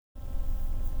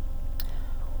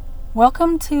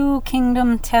Welcome to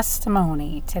Kingdom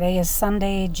Testimony. Today is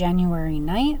Sunday, January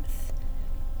 9th,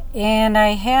 and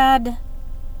I had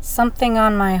something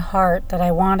on my heart that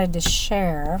I wanted to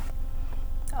share.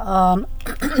 I'm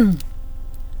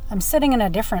sitting in a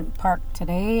different park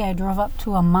today. I drove up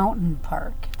to a mountain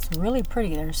park. It's really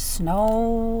pretty. There's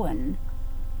snow and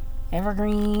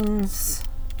evergreens,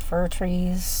 fir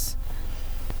trees,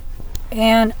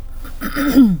 and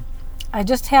I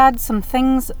just had some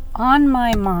things on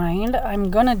my mind.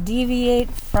 I'm going to deviate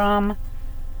from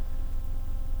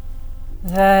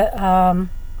the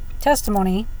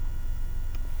testimony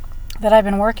that I've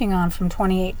been working on from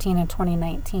 2018 and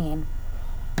 2019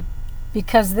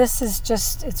 because this is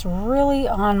just, it's really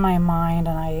on my mind,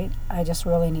 and I just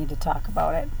really need to talk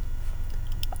about it.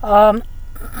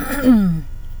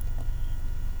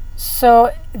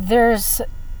 So there's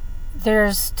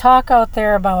talk out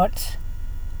there about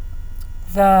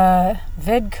the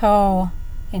Vidco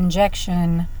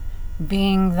injection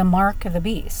being the mark of the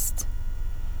beast.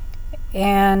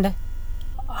 And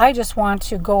I just want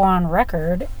to go on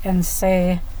record and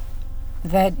say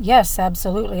that, yes,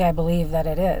 absolutely, I believe that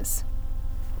it is.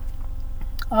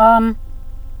 And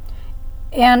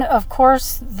of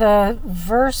course, the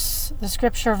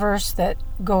scripture verse that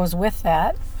goes with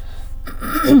that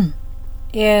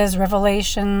is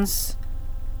Revelations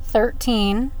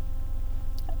 13.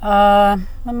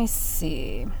 Let me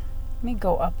see. Let me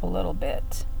go up a little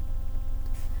bit.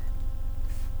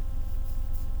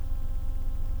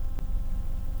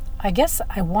 I guess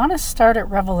I want to start at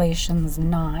Revelations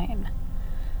 9.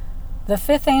 The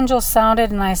fifth angel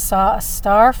sounded, and I saw a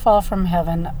star fall from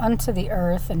heaven unto the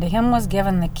earth, and to him was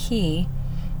given the key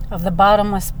of the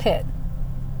bottomless pit.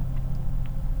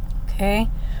 Okay?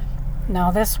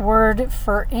 Now this word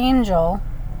for angel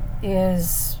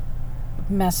is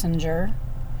messenger.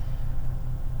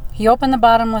 He opened the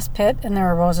bottomless pit, and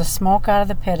there arose a smoke out of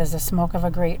the pit as the smoke of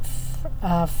a great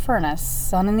furnace.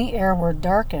 Sun and the air were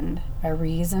darkened by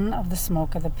reason of the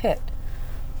smoke of the pit.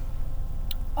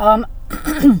 I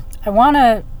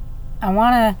want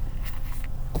to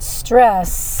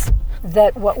stress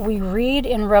that what we read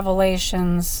in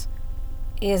Revelations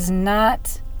is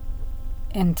not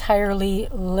entirely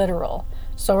literal.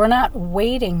 So we're not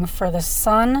waiting for the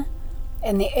sun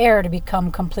and the air to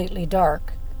become completely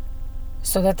dark,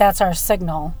 so that's our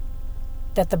signal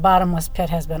that the bottomless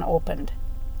pit has been opened.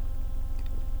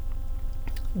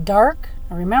 Dark,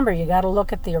 remember, you got to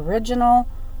look at the original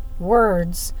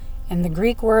words, and the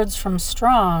Greek words from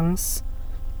Strong's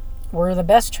were the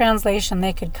best translation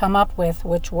they could come up with,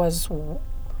 which was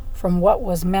from what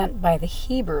was meant by the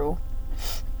Hebrew.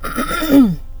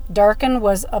 Darken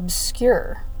was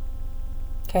obscure.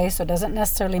 Okay, so it doesn't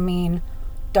necessarily mean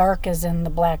dark as in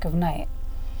the black of night.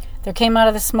 There came out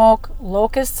of the smoke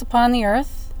locusts upon the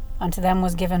earth. Unto them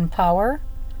was given power.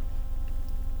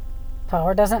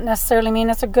 Power doesn't necessarily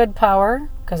mean it's a good power,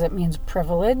 because it means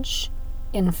privilege,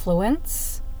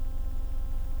 influence.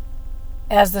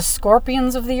 As the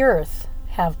scorpions of the earth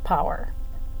have power.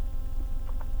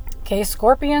 Okay,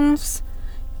 scorpions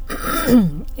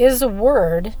is a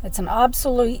word. It's an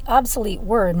obsolete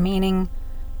word meaning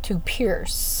to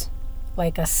pierce,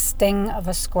 like a sting of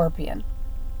a scorpion.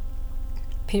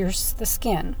 Pierce the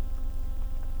skin.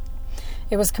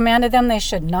 It was commanded them they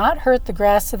should not hurt the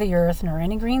grass of the earth, nor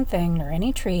any green thing, nor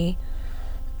any tree,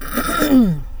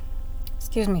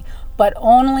 excuse me, but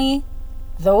only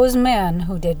those men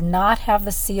who did not have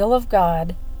the seal of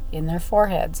God in their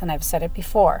foreheads. And I've said it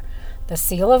before. The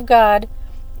seal of God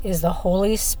is the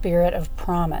Holy Spirit of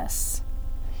promise.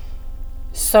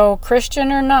 So,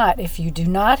 Christian or not, if you do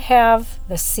not have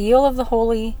the seal of the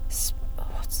Holy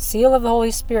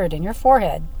Spirit in your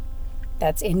forehead,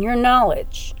 that's in your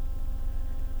knowledge,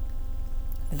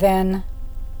 then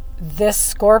this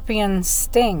scorpion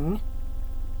sting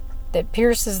that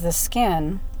pierces the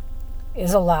skin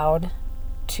is allowed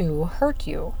to hurt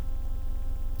you.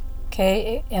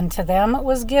 Okay, and to them it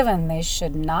was given they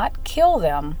should not kill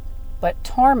them, but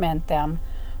torment them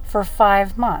for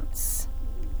 5 months.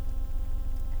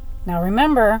 Now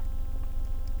remember,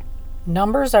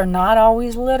 numbers are not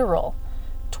always literal.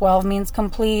 12 means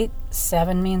complete,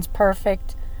 7 means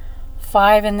perfect,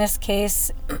 5 in this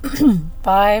case,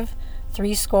 5,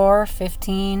 3 score,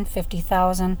 15,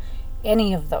 50,000,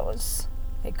 any of those.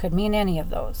 It could mean any of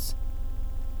those.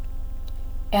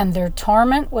 And their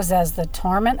torment was as the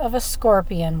torment of a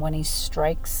scorpion when he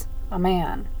strikes a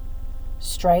man.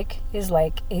 Strike is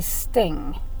like a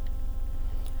sting.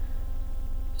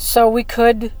 So we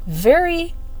could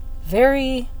very,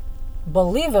 very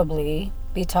believably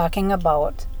be talking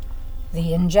about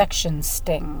the injection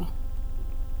sting.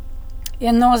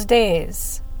 In those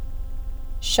days,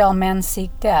 shall men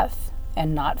seek death,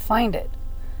 and not find it,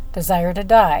 desire to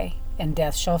die, and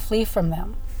death shall flee from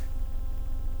them.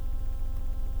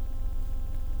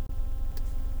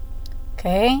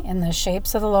 Okay, and the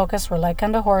shapes of the locusts were like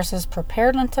unto horses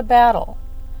prepared unto battle.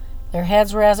 Their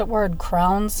heads were as it were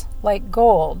crowns like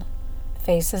gold,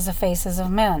 faces the faces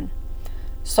of men.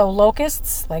 So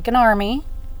locusts, like an army,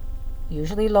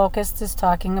 usually locusts is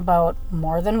talking about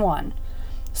more than one.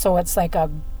 So it's like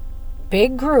a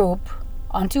big group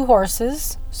onto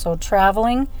horses, so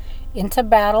traveling into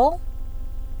battle.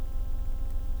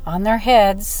 On their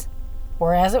heads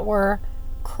were as it were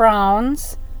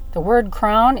crowns. The word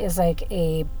crown is like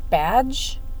a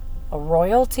badge, a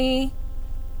royalty,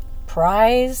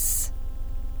 prize.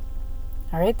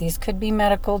 All right, these could be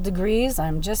medical degrees.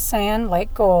 I'm just saying,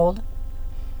 like gold.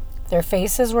 Their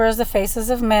faces were as the faces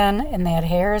of men, and they had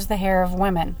hair as the hair of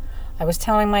women. I was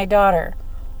telling my daughter,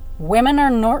 women are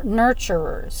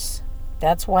nurturers.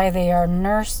 That's why they are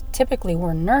typically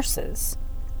were nurses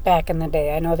back in the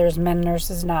day. I know there's men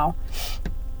nurses now.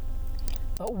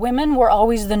 But women were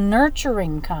always the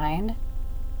nurturing kind,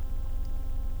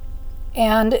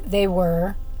 and they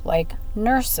were like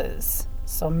nurses,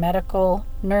 so medical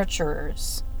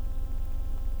nurturers.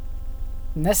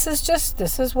 And this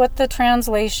is what the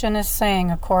translation is saying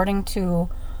according to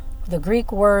the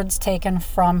Greek words taken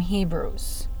from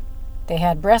Hebrews. They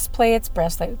had breastplates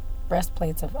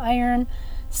of iron.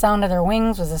 Sound of their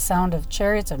wings was the sound of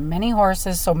chariots of many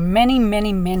horses, so many,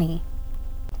 many, many.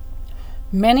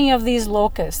 Many of these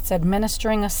locusts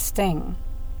administering a sting.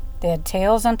 They had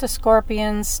tails unto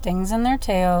scorpions, stings in their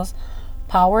tails,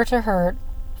 power to hurt,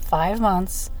 5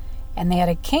 months, and they had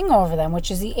a king over them,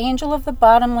 which is the angel of the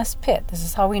bottomless pit. This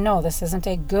is how we know this isn't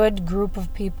a good group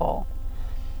of people,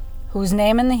 whose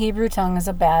name in the Hebrew tongue is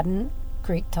Abaddon,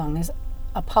 Greek tongue is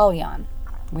Apollyon.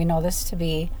 We know this to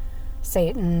be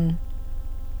Satan,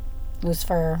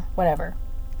 Lucifer, whatever.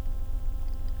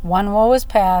 One woe is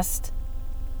past.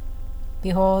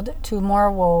 Behold, 2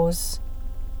 more woes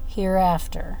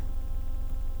hereafter.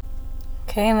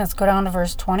 Okay, and let's go down to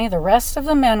verse 20. The rest of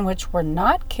the men which were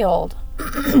not killed,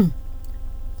 the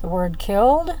word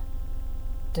killed,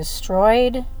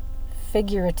 destroyed,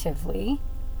 figuratively,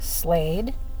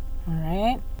 slayed, all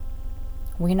right?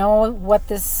 We know what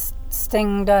this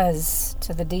sting does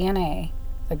to the DNA,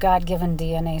 the God-given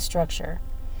DNA structure.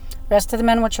 Rest of the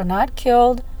men which were not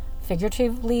killed,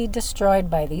 figuratively destroyed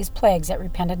by these plagues, that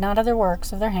repented not of their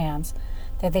works of their hands,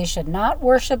 that they should not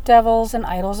worship devils and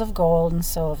idols of gold and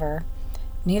silver,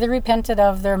 neither repented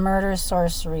of their murders,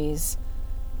 sorceries,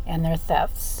 and their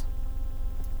thefts.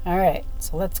 All right,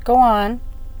 so let's go on.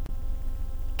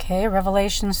 Okay,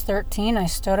 Revelations 13, I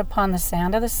stood upon the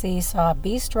sand of the sea, saw a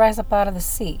beast rise up out of the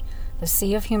sea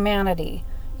of humanity.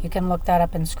 You can look that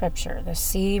up in Scripture. The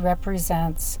sea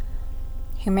represents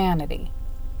humanity,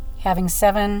 having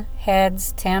 7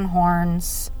 heads, 10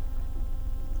 horns.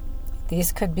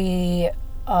 These could be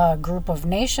a group of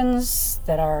nations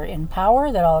that are in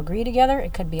power that all agree together.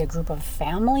 It could be a group of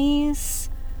families.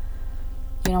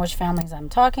 You know which families I'm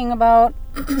talking about.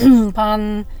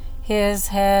 Upon his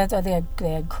head, they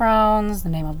had crowns, the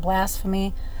name of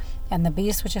blasphemy. And the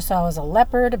beast which you saw was a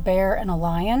leopard, a bear, and a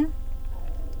lion.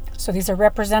 So these are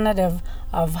representative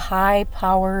of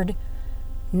high-powered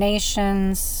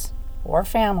nations or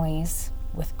families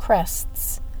with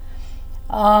crests.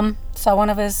 Saw one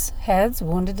of his heads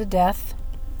wounded to death.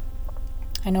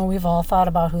 I know we've all thought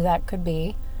about who that could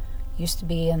be. Used to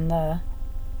be in the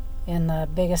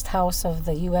biggest house of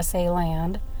the USA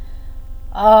land.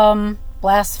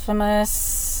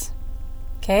 Blasphemous.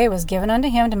 Okay, it was given unto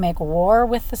him to make war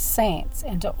with the saints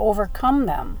and to overcome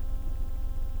them.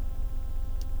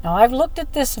 Now I've looked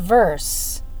at this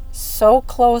verse so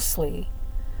closely.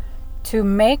 To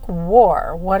make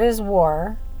war. What is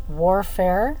war?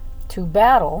 Warfare. To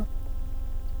battle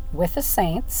with the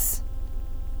saints.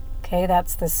 Okay,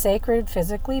 that's the sacred,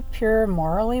 physically pure,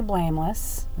 morally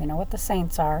blameless. We know what the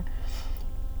saints are.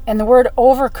 And the word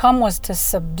overcome was to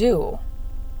subdue.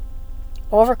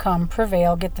 Overcome,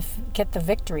 prevail, get the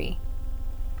victory.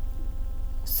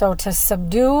 So to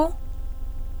subdue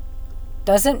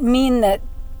doesn't mean that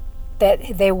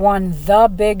they won the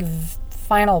big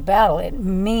final battle. It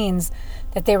means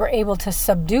that they were able to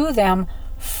subdue them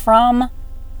from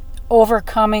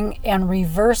overcoming and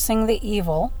reversing the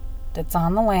evil that's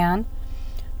on the land.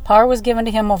 Power was given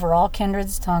to him over all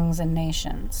kindreds, tongues, and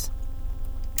nations.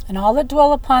 And all that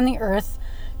dwell upon the earth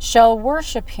shall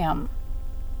worship him.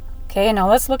 Okay, now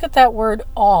let's look at that word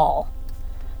all.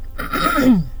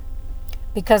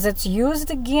 Because it's used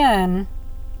again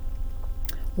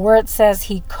where it says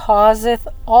he causeth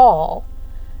all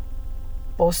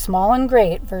both small and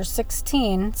great, verse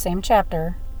 16, same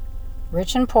chapter,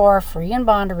 rich and poor, free and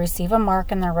bond, to receive a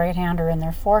mark in their right hand or in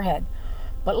their forehead.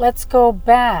 But let's go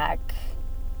back.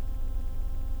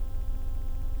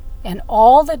 And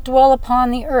all that dwell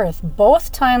upon the earth,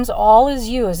 both times all is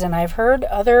used, and I've heard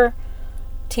other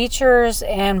teachers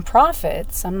and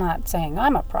prophets, I'm not saying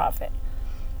I'm a prophet,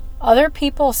 other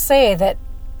people say that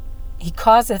he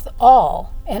causeth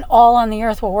all, and all on the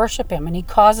earth will worship him, and he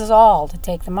causes all to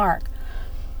take the mark.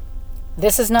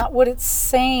 This is not what it's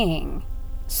saying.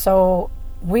 So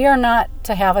we are not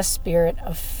to have a spirit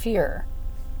of fear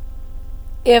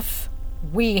if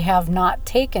we have not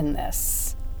taken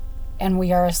this and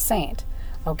we are a saint.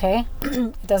 Okay?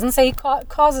 It doesn't say he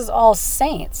causes all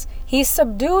saints. He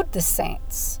subdued the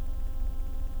saints.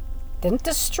 Didn't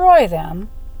destroy them.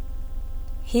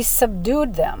 He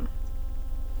subdued them.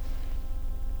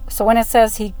 So when it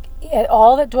says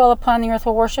all that dwell upon the earth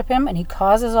will worship him, and he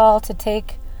causes all to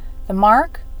take the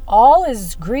mark, all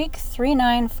is Greek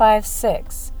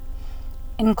 3956,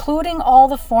 including all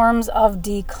the forms of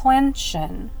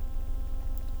declension.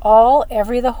 All,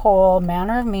 every, the whole,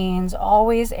 manner of means,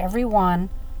 always, every one.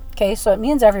 Okay, so it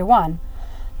means every one,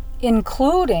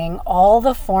 including all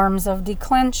the forms of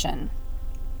declension.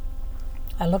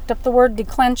 I looked up the word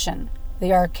declension.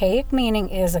 The archaic meaning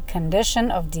is a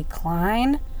condition of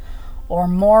decline or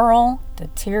moral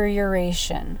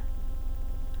deterioration.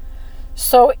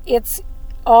 So it's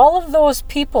all of those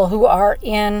people who are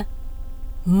in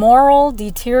moral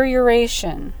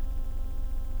deterioration.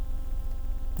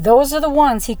 Those are the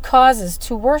ones he causes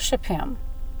to worship him,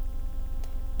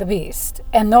 the beast.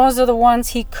 And those are the ones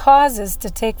he causes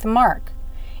to take the mark.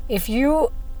 If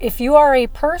you are a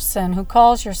person who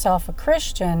calls yourself a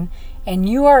Christian and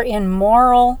you are in a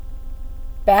moral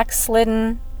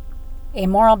backslidden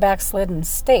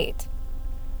state,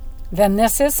 then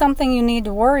this is something you need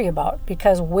to worry about,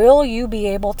 because will you be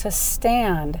able to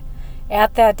stand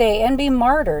at that day and be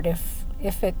martyred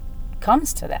if it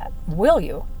comes to that? Will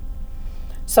you?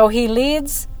 So he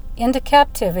leads into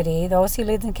captivity. Those he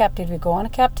leads in captivity go into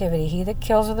captivity. He that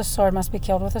kills with a sword must be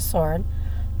killed with a sword.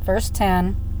 Verse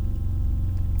 10,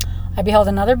 I beheld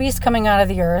another beast coming out of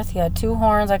the earth. He had 2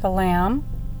 horns like a lamb,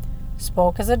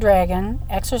 spoke as a dragon,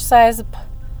 exercised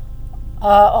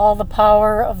all the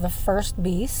power of the first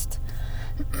beast.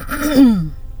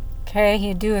 Okay,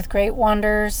 he doeth great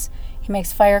wonders. He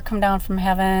makes fire come down from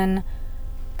heaven.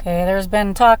 Okay, there's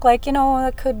been talk like,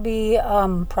 it could be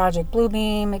Project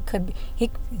Bluebeam. It could be,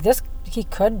 he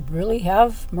could really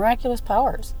have miraculous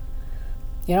powers.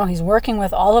 He's working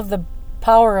with all of the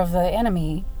power of the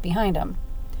enemy behind him.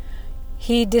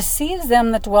 He deceives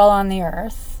them that dwell on the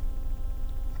earth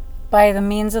by the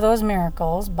means of those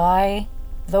miracles,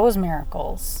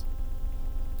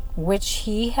 which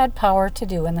he had power to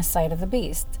do in the sight of the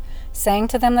beast, saying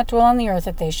to them that dwell on the earth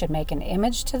that they should make an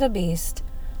image to the beast,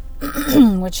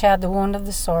 which had the wound of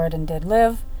the sword and did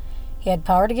live. He had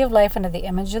power to give life unto the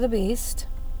image of the beast,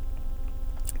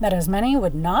 that as many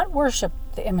would not worship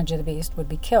the image of the beast would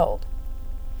be killed.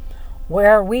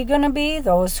 Where are we going to be?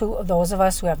 Those of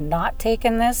us who have not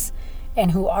taken this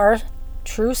and who are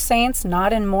true saints,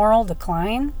 not in moral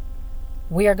decline,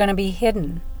 we are going to be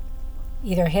hidden.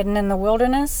 Either hidden in the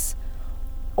wilderness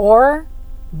or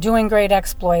doing great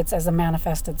exploits as the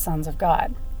manifested sons of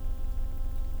God.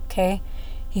 Okay?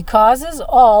 He causes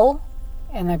all,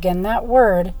 and again that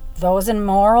word, those in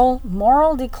moral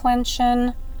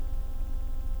declension,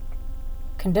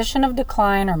 condition of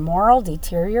decline, or moral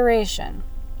deterioration.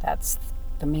 That's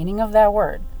the meaning of that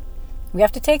word. We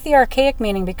have to take the archaic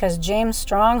meaning, because James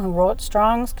Strong, who wrote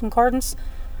Strong's Concordance,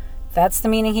 that's the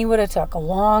meaning he would have took a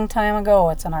long time ago.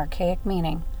 It's an archaic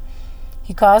meaning.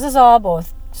 He causes all,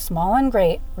 both small and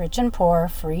great, rich and poor,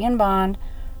 free and bond,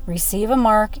 receive a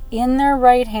mark in their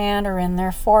right hand or in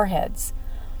their foreheads.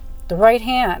 The right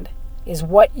hand is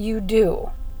what you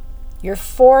do. Your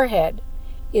forehead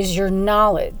is your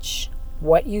knowledge,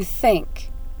 what you think.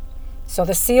 So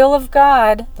the seal of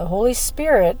God, the Holy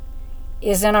Spirit,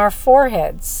 is in our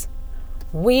foreheads.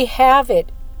 We have it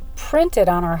printed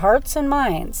on our hearts and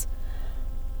minds.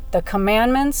 The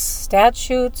commandments,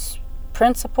 statutes,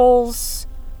 principles,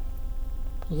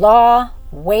 law,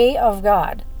 way of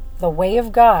God. The way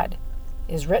of God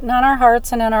is written on our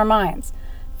hearts and in our minds.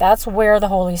 That's where the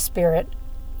Holy Spirit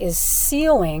is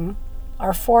sealing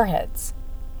our foreheads.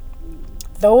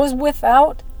 Those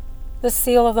without the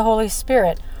seal of the Holy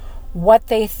Spirit, what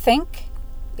they think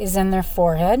is in their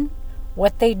forehead,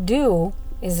 what they do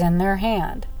is in their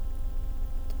hand.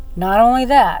 Not only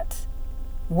that,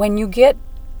 when you get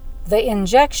the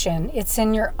injection, it's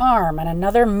in your arm, and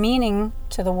another meaning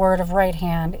to the word of right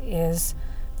hand is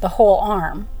the whole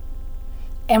arm.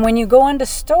 And when you go into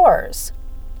stores,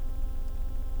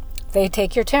 they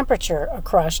take your temperature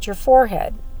across your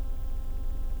forehead.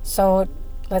 So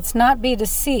let's not be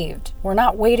deceived. We're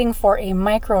not waiting for a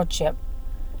microchip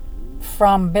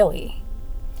from Billy.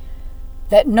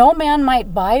 That no man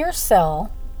might buy or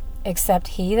sell except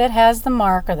he that has the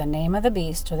mark or the name of the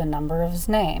beast or the number of his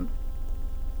name.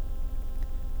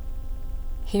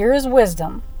 Here is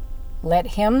wisdom. Let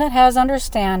him that has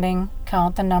understanding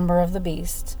count the number of the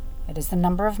beast. It is the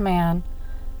number of man,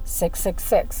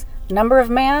 666. The number of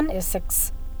man is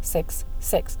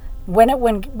 666.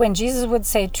 When Jesus would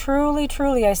say, truly,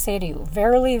 truly, I say to you,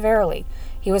 verily, verily,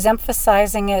 he was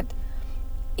emphasizing it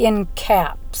in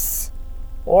caps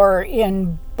or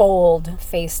in bold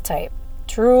face type.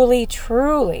 Truly,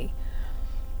 truly.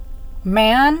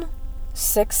 Man,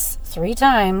 3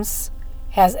 times,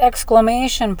 has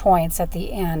exclamation points at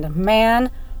the end. Man,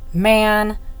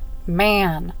 man,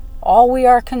 man. All we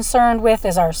are concerned with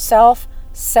is our self,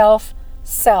 self,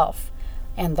 self.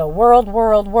 And the world,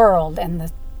 world, world.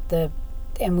 And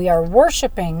and we are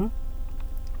worshiping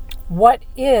what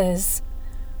is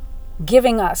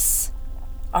giving us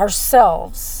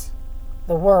ourselves,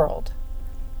 the world.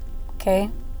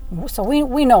 Okay? So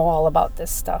we know all about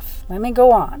this stuff. Let me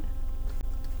go on.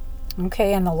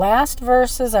 Okay, and the last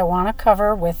verses I want to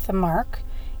cover with the mark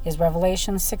is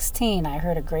Revelation 16. I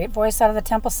heard a great voice out of the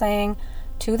temple saying,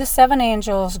 to the 7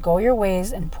 angels, go your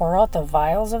ways and pour out the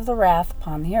vials of the wrath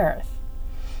upon the earth.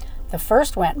 The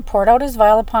first went and poured out his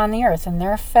vial upon the earth, and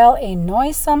there fell a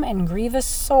noisome and grievous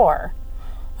sore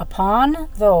upon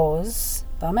those,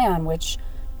 the men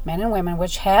and women,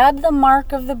 which had the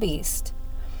mark of the beast,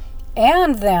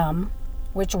 and them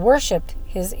which worshipped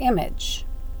his image.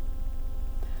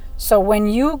 So when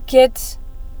you get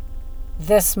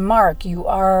this mark, you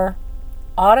are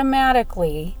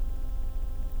automatically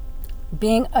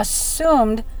being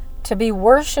assumed to be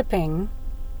worshiping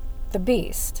the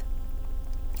beast.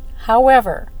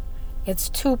 However, it's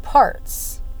 2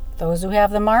 parts. Those who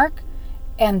have the mark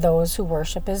and those who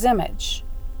worship his image.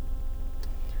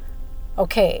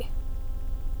 Okay,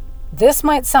 this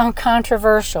might sound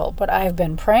controversial, but I've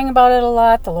been praying about it a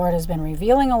lot. The Lord has been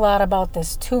revealing a lot about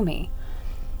this to me.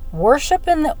 Worship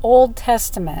in the Old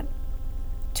Testament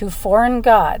to foreign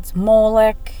gods,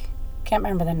 Molech, can't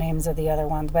remember the names of the other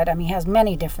ones, but he has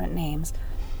many different names.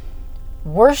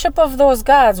 Worship of those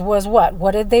gods was what?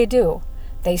 What did they do?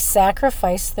 They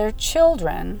sacrificed their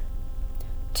children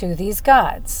to these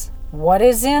gods. What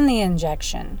is in the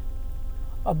injection?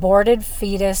 Aborted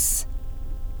fetus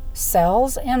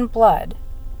cells and blood.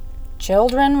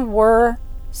 Children were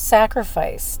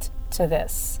sacrificed to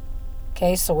this.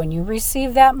 Okay, so when you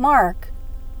receive that mark,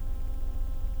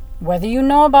 whether you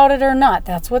know about it or not,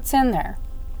 that's what's in there.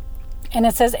 And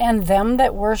it says, and them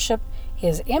that worship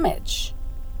his image.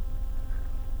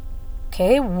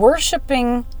 Okay,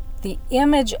 worshiping the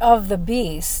image of the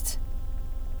beast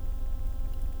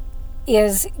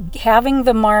is having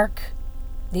the mark,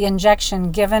 the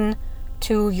injection given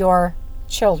to your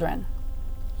children.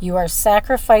 You are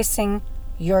sacrificing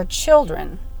your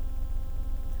children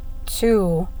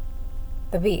to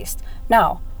the beast.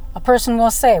 Now, a person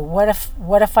will say, what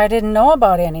if I didn't know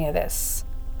about any of this?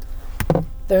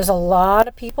 There's a lot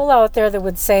of people out there that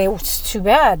would say, it's too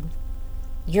bad.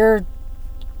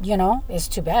 It's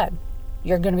too bad.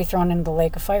 You're going to be thrown into the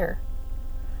lake of fire.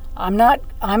 I'm not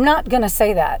going to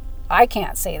say that. I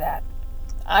can't say that.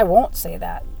 I won't say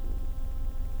that.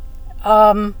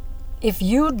 If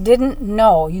you didn't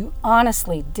know, you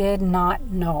honestly did not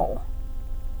know.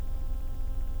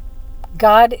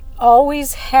 God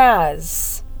always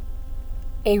has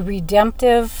a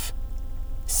redemptive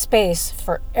space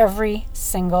for every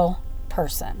single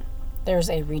person. There's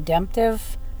a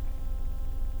redemptive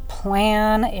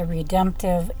plan, a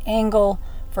redemptive angle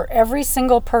for every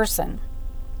single person.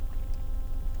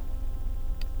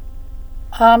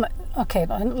 Okay,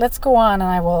 let's go on,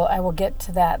 and I will get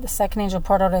to that. The second angel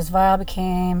poured out his vial,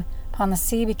 became upon the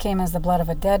sea, became as the blood of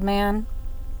a dead man.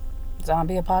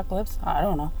 Zombie apocalypse? I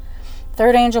don't know.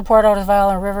 Third angel poured out his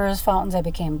vial in rivers, fountains, they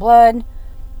became blood.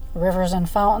 Rivers and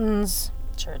fountains,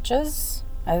 churches.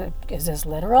 Is this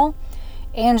literal?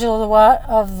 Angel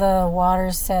of the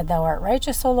waters said, Thou art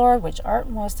righteous, O Lord, which art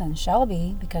and wast and shall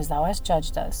be, because thou hast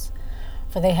judged us.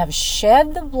 For they have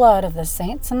shed the blood of the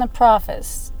saints and the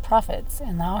prophets,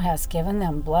 and thou hast given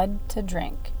them blood to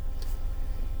drink.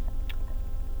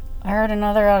 I heard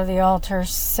another out of the altar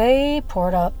say,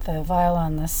 poured out the vial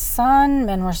on the sun.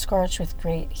 Men were scorched with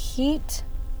great heat.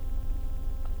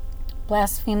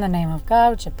 Blaspheme the name of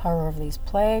God, which had power over these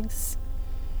plagues.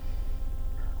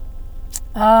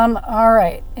 All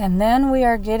right. And then we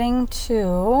are getting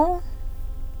to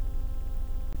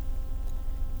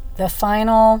The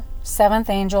final seventh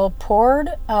angel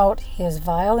poured out his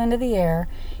vial into the air.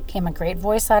 Came a great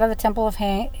voice out of the temple of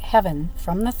heaven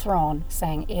from the throne,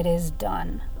 saying, "It is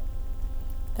done."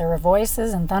 There were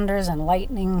voices and thunders and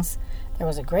lightnings. There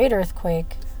was a great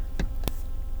earthquake.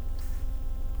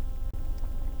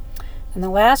 And the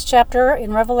last chapter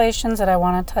in Revelations that I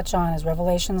want to touch on is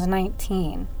Revelations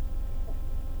 19.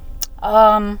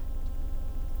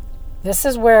 This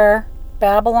is where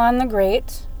Babylon the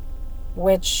Great,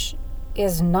 which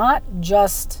is not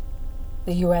just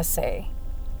the USA.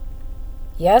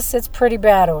 Yes, it's pretty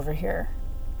bad over here,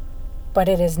 but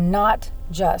it is not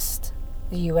just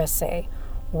the USA.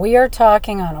 We are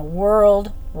talking on a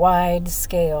worldwide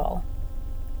scale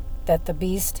that the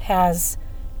beast has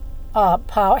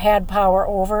had power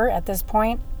over at this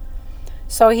point.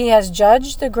 So he has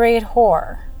judged the great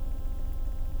whore.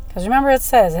 Because remember, it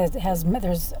says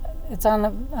it's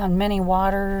on many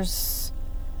waters.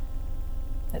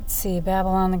 Let's see,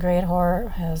 Babylon the great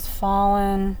whore has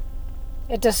fallen.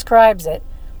 It describes it.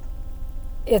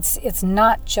 It's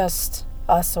not just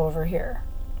us over here.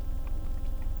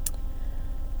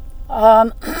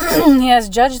 He has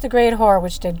judged the great whore,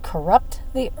 which did corrupt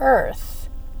the earth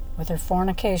with her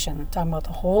fornication. Talking about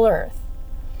the whole earth.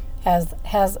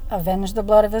 Has avenged the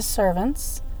blood of his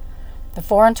servants. The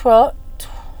 24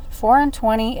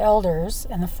 elders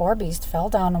and the 4 beasts fell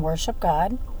down to worship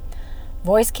God.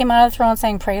 Voice came out of the throne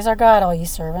saying, "Praise our God, all ye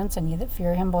servants, and ye that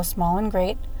fear him, both small and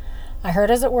great." I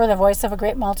heard as it were the voice of a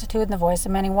great multitude, and the voice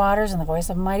of many waters, and the voice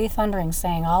of mighty thundering,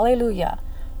 saying, "Alleluia,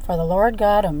 for the Lord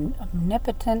God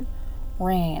omnipotent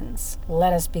reigns.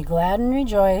 Let us be glad and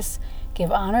rejoice.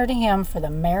 Give honor to him, for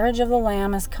the marriage of the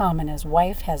Lamb is come, and his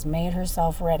wife has made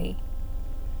herself ready."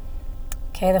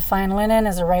 Okay, the fine linen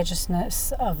is the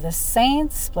righteousness of the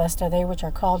saints. Blessed are they which are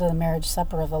called to the marriage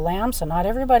supper of the Lamb. So not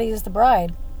everybody is the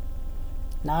bride.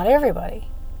 Not everybody.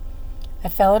 I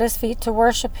fell at his feet to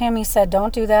worship him. He said,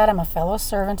 "Don't do that. I'm a fellow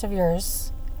servant of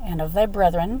yours and of thy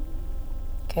brethren."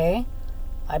 Okay,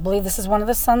 I believe this is one of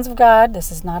the sons of God.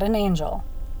 This is not an angel.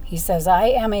 He says, "I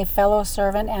am a fellow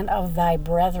servant and of thy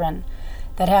brethren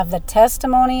that have the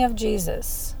testimony of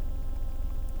Jesus."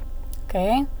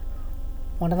 Okay,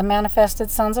 one of the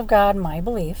manifested sons of God, my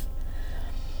belief.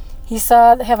 He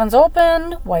saw the heavens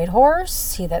open, white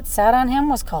horse. He that sat on him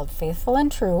was called Faithful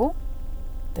and True.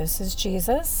 This is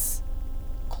Jesus,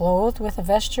 clothed with a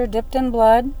vesture dipped in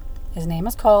blood. His name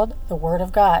is called the Word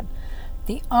of God.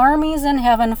 The armies in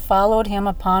heaven followed him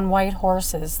upon white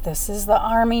horses. This is the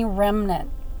army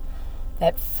remnant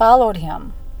that followed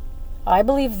him. I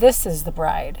believe this is the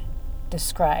bride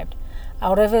described.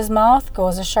 Out of his mouth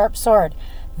goes a sharp sword.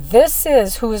 This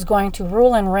is who is going to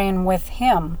rule and reign with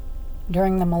him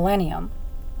during the millennium.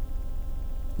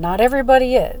 Not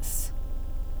everybody is.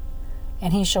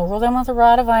 And he shall rule them with a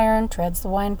rod of iron, treads the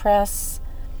winepress.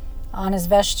 On his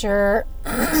vesture,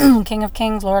 King of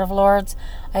kings, Lord of lords.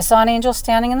 I saw an angel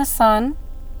standing in the sun.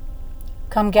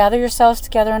 Come, gather yourselves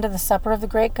together unto the supper of the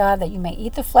great God, that you may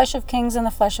eat the flesh of kings and the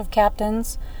flesh of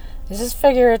captains. This is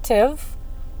figurative.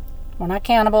 We're not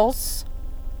cannibals.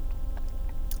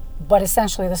 But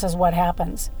essentially, this is what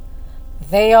happens.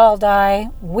 They all die.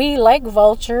 We, like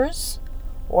vultures,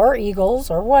 or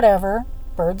eagles, or whatever,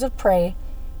 birds of prey,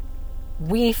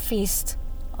 we feast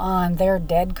on their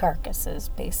dead carcasses,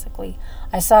 basically.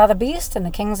 I saw the beast and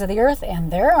the kings of the earth and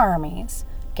their armies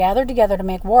gathered together to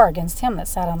make war against him that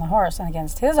sat on the horse and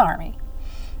against his army.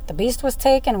 The beast was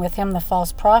taken, with him the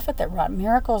false prophet that wrought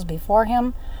miracles before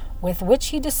him, with which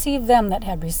he deceived them that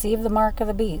had received the mark of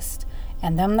the beast,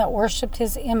 and them that worshipped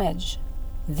his image.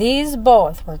 These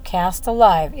both were cast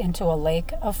alive into a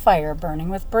lake of fire burning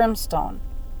with brimstone.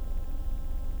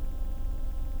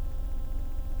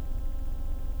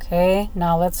 Okay,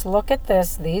 now let's look at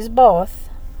this. These both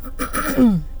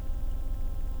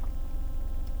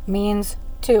means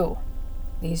two.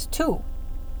 These two.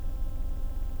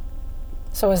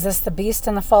 So is this the beast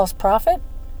and the false prophet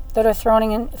that are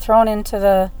thrown into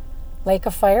the lake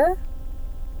of fire?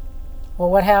 Well,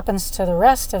 what happens to the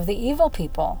rest of the evil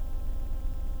people?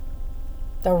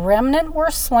 The remnant were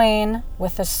slain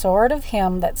with the sword of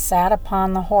him that sat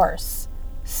upon the horse.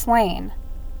 Slain.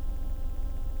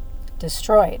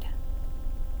 Destroyed.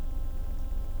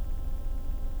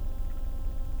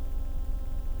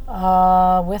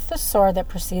 With the sword that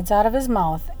proceeds out of his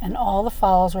mouth, and all the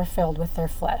fowls were filled with their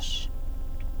flesh.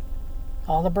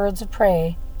 All the birds of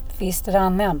prey feasted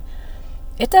on them.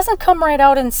 It doesn't come right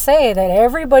out and say that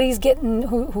everybody's getting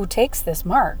who takes this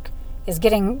mark is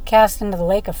getting cast into the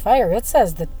lake of fire. It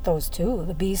says that those two,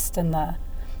 the beast and the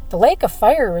lake of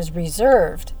fire, is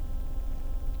reserved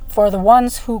for the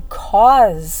ones who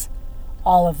cause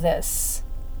all of this.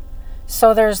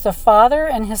 So there's the Father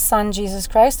and his Son, Jesus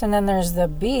Christ, and then there's the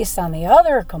beast on the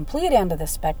other complete end of the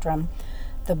spectrum,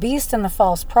 the beast and the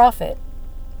false prophet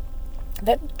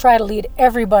that try to lead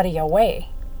everybody away.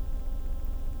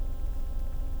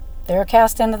 They're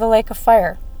cast into the lake of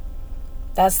fire.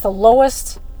 That's the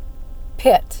lowest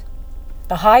pit.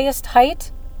 The highest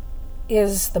height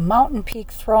is the mountain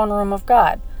peak throne room of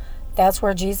God. That's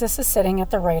where Jesus is sitting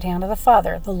at the right hand of the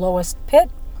Father. The lowest pit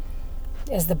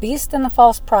is the beast and the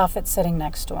false prophet sitting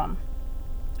next to him,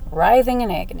 writhing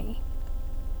in agony.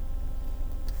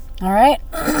 All right.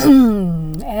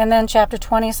 And then chapter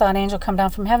 20, saw an angel come down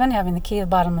from heaven, having the key of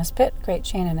the bottomless pit, great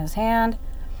chain in his hand.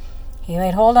 He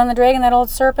laid hold on the dragon, that old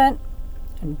serpent,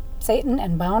 and Satan,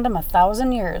 and bound him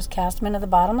 1,000 years, cast him into the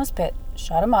bottomless pit,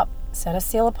 shut him up, set a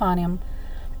seal upon him.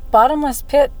 Bottomless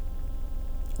pit,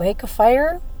 lake of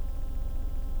fire,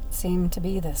 seem to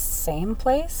be the same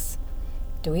place.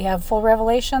 Do we have full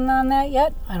revelation on that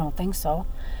yet? I don't think so.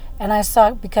 And I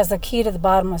saw, because the key to the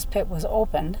bottomless pit was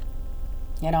opened,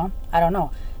 I don't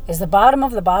know. Is the bottom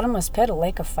of the bottomless pit a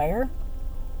lake of fire?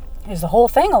 Is the whole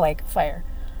thing a lake of fire?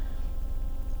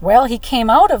 Well, he came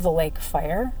out of the lake of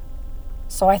fire,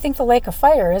 so I think the lake of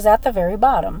fire is at the very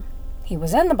bottom. He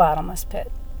was in the bottomless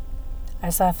pit.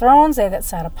 I saw thrones, they that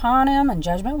sat upon him, and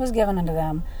judgment was given unto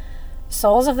them.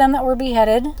 Souls of them that were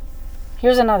beheaded.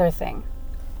 Here's another thing.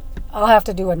 I'll have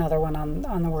to do another one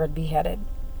on the word beheaded.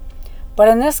 But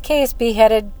in this case,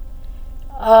 beheaded,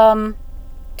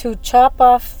 to chop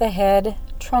off the head,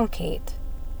 truncate.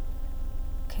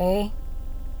 Okay?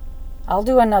 I'll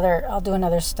do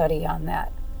another study on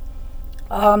that.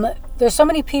 There's so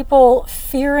many people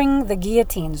fearing the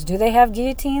guillotines. Do they have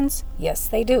guillotines? Yes,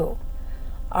 they do.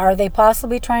 Are they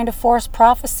possibly trying to force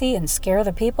prophecy and scare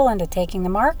the people into taking the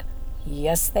mark?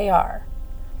 Yes, they are.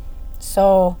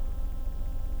 So,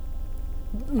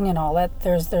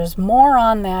 there's more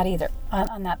on that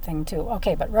on that thing too.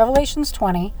 Okay, but Revelations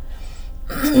 20,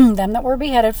 them that were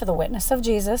beheaded for the witness of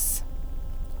Jesus.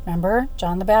 Remember,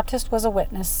 John the Baptist was a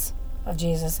witness of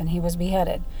Jesus, and he was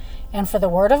beheaded. And for the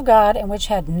word of God, and which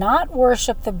had not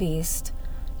worshipped the beast,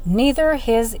 neither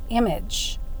his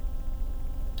image,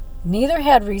 neither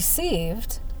had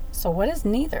received. So what is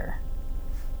neither?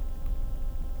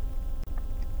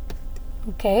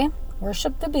 Okay,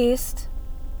 worship the beast.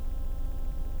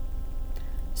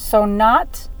 So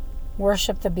not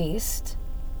worship the beast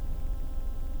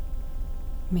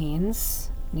means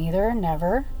neither,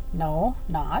 never, no,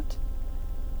 not.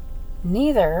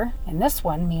 Neither, in this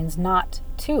one, means not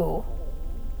to,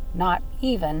 not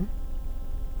even,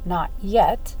 not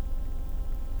yet.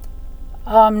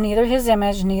 Neither his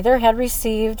image, neither had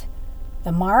received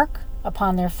the mark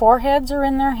upon their foreheads or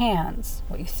in their hands.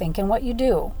 What you think and what you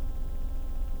do.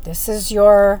 This is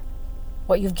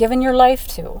what you've given your life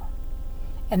to.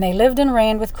 And they lived and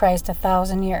reigned with Christ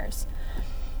 1,000 years.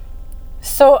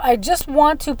 So I just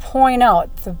want to point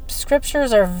out, the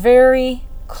scriptures are very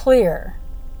clear.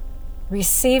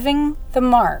 Receiving the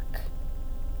mark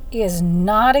is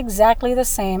not exactly the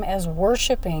same as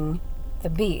worshiping the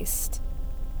beast.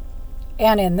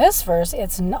 And in this verse,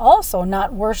 it's also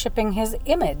not worshiping his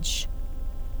image.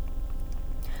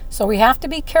 So we have to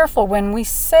be careful when we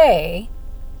say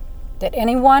that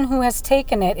anyone who has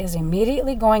taken it is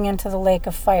immediately going into the lake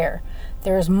of fire.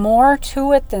 There's more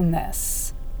to it than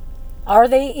this. Are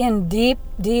they in deep,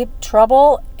 deep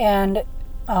trouble and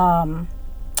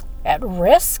at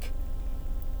risk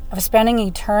of spending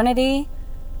eternity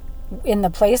in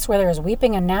the place where there is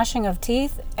weeping and gnashing of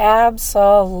teeth?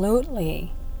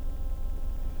 Absolutely.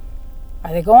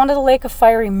 Are they going to the lake of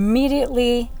fire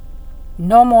immediately?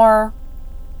 No more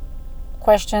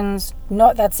questions.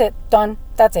 No, that's it. Done.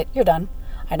 That's it. You're done.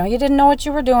 I know you didn't know what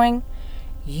you were doing.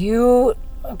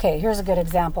 Okay, here's a good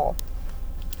example.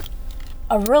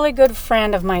 A really good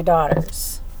friend of my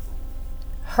daughter's,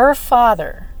 her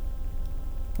father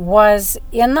was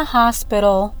in the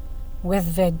hospital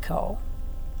with Vidco.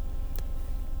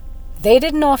 They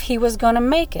didn't know if he was going to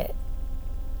make it.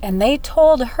 And they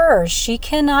told her she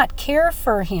cannot care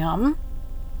for him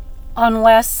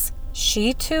unless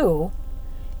she too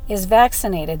is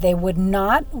vaccinated. They would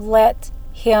not let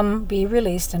him be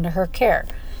released into her care.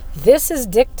 This is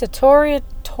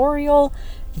dictatorial.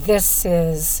 This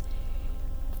is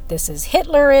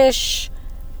Hitlerish.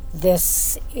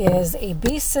 This is a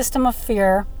beast system of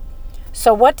fear.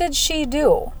 So what did she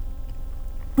do?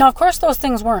 Now, of course, those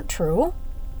things weren't true.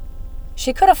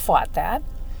 She could have fought that.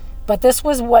 But this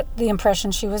was what the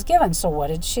impression she was given. So what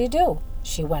did she do?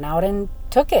 She went out and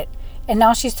took it. And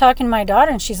now she's talking to my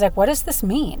daughter, and she's like, what does this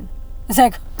mean? It's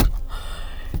like,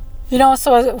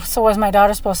 so was my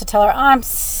daughter supposed to tell her, I'm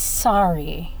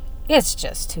sorry. It's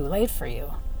just too late for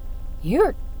you.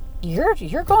 you're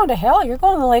going to hell. You're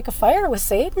going to the lake of fire with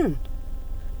Satan.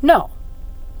 No,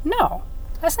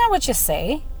 that's not what you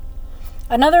say.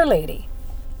 Another lady,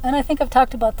 and I think I've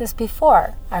talked about this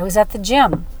before. I was at the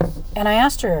gym, and I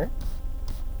asked her,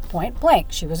 point blank,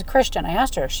 she was a Christian. I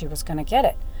asked her if she was going to get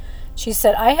it. She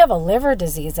said, I have a liver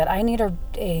disease that I need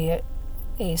a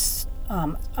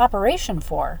operation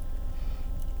for,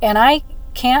 and I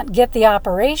can't get the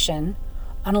operation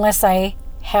unless I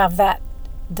have that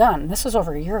done. This was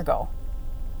over a year ago.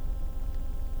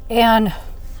 And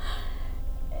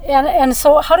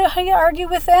so how do you argue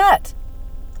with that?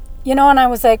 And I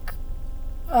was like,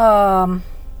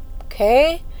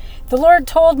 okay. The Lord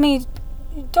told me,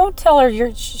 don't tell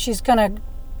her she's going to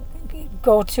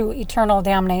go to eternal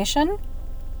damnation.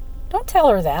 Don't tell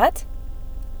her that.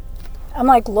 I'm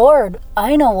like, Lord,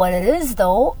 I know what it is,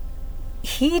 though.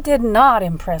 He did not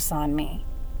impress on me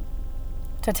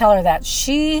to tell her that.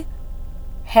 She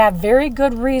had very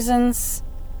good reasons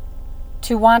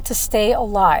to want to stay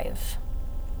alive.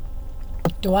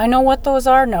 Do I know what those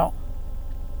are? No.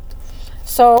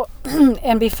 So,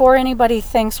 and before anybody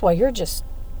thinks, well, you're just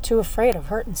too afraid of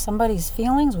hurting somebody's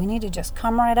feelings, we need to just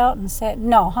come right out and say,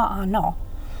 no.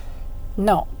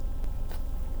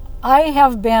 I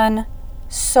have been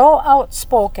so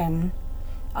outspoken.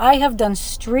 I have done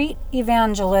street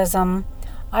evangelism.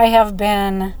 I have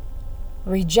been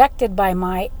rejected by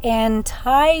my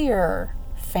entire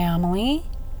family,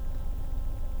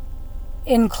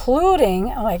 including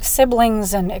like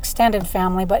siblings and extended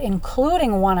family, but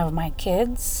including one of my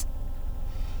kids,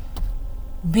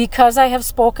 because I have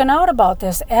spoken out about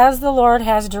this as the Lord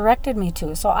has directed me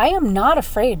to. So I am not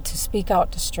afraid to speak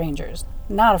out to strangers.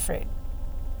 Not afraid.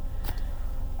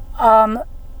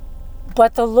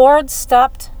 But the Lord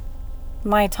stopped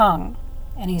my tongue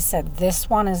and he said, this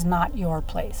one is not your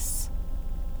place.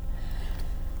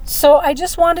 So I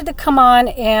just wanted to come on,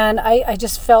 and I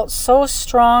just felt so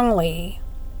strongly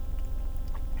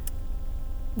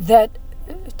that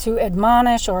to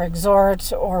admonish or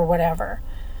exhort or whatever,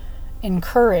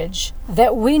 encourage,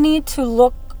 that we need to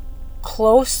look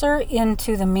closer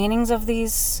into the meanings of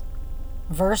these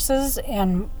verses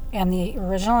and the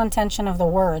original intention of the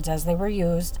words as they were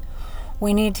used.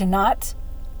 We need to not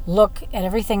look at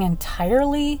everything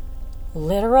entirely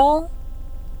literal.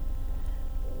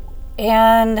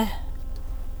 And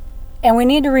we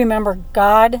need to remember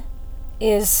God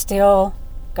is still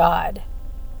God.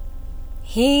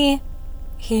 He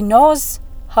knows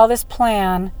how this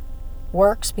plan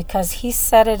works because he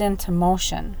set it into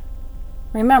motion.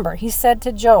 Remember, he said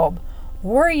to Job,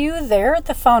 were you there at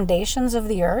the foundations of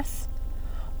the earth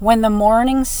when the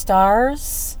morning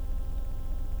stars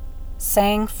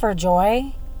sang for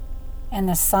joy and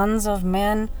the sons of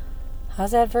men?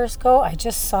 How's that verse go? I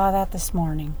just saw that this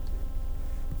morning.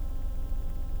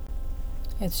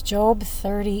 It's Job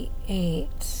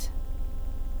 38.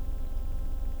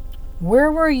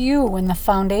 Where were you when the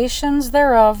foundations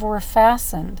thereof were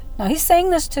fastened? Now he's saying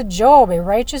this to Job, a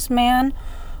righteous man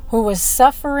who was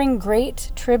suffering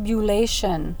great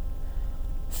tribulation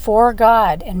for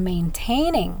God and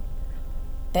maintaining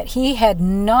that he had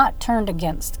not turned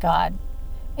against God.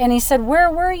 And he said,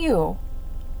 where were you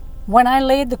when I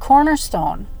laid the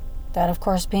cornerstone? That, of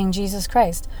course, being Jesus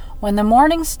Christ. When the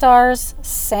morning stars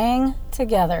sang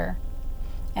together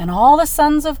and all the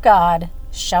sons of God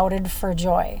shouted for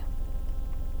joy.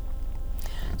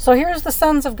 So here's the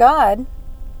sons of God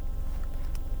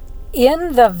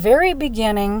in the very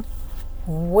beginning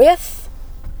with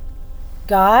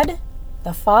God,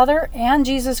 the Father, and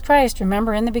Jesus Christ.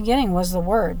 Remember, in the beginning was the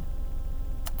Word.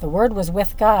 The Word was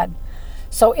with God.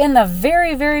 So in the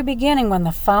very, very beginning, when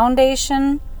the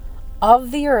foundation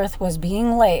of the earth was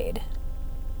being laid,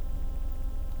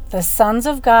 the sons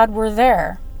of God were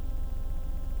there,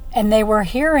 and they were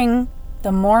hearing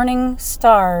the morning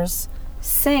stars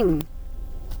sing.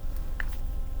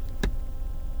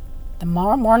 The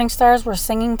morning stars were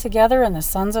singing together, and the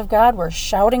sons of God were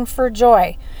shouting for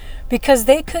joy because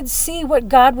they could see what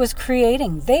God was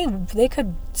creating. They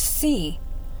could see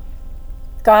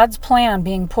God's plan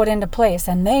being put into place,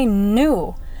 and they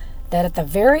knew that at the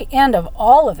very end of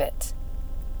all of it,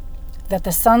 that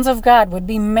the sons of God would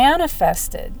be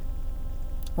manifested.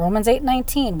 Romans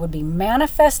 8:19 would be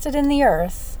manifested in the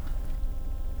earth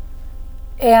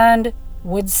and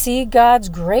would see God's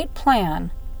great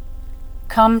plan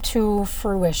come to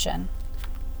fruition.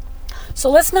 So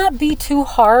let's not be too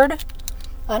hard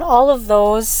on all of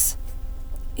those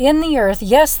in the earth.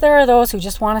 Yes, there are those who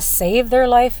just want to save their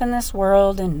life in this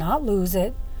world and not lose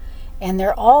it. And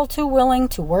they're all too willing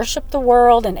to worship the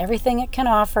world and everything it can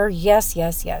offer. Yes.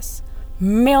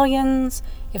 Millions,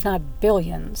 if not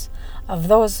billions, of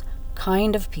those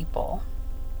kind of people.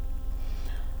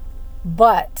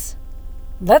 But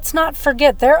let's not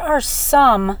forget, there are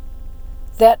some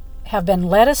that have been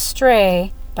led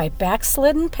astray by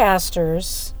backslidden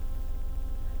pastors,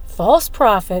 false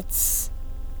prophets,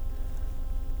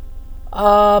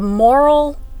 a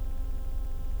moral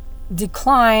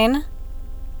decline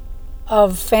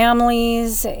of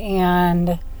families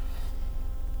and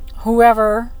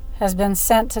whoever has been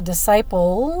sent to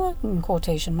disciple, in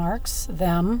quotation marks,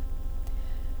 them.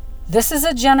 This is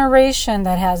a generation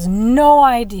that has no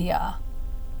idea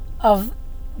of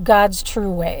God's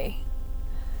true way.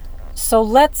 So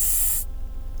let's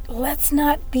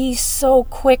not be so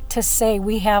quick to say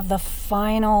we have the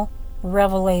final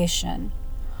revelation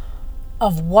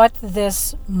of what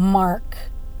this mark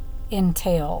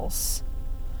entails.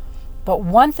 But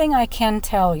one thing I can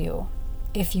tell you,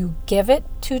 if you give it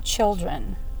to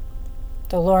children,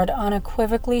 the Lord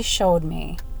unequivocally showed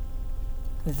me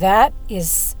that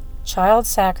is child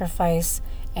sacrifice,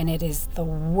 and it is the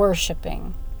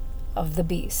worshiping of the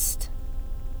beast.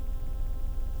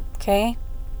 Okay?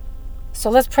 So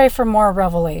let's pray for more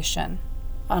revelation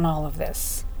on all of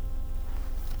this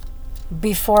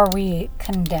before we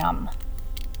condemn.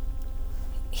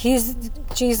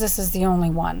 Jesus is the only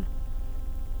one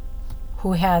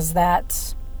who has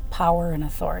that power and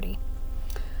authority.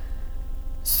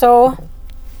 So,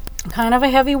 kind of a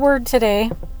heavy word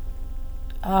today,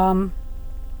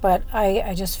 but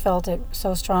I just felt it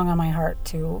so strong on my heart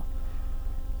to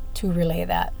relay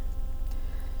that.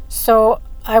 So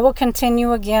I will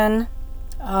continue again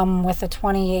with the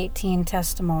 2018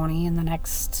 testimony in the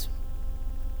next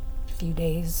few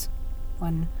days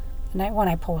when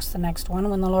I post the next one,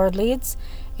 when the Lord leads.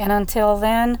 And until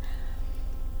then,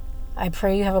 I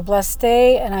pray you have a blessed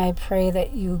day, and I pray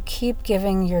that you keep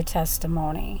giving your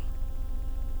testimony.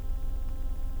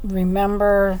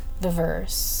 Remember the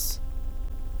verse.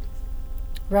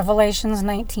 Revelations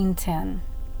 19:10.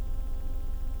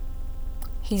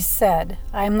 He said,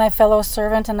 I am thy fellow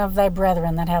servant and of thy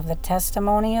brethren that have the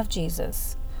testimony of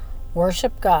Jesus.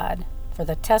 Worship God, for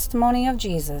the testimony of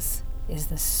Jesus is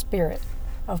the spirit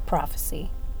of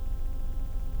prophecy.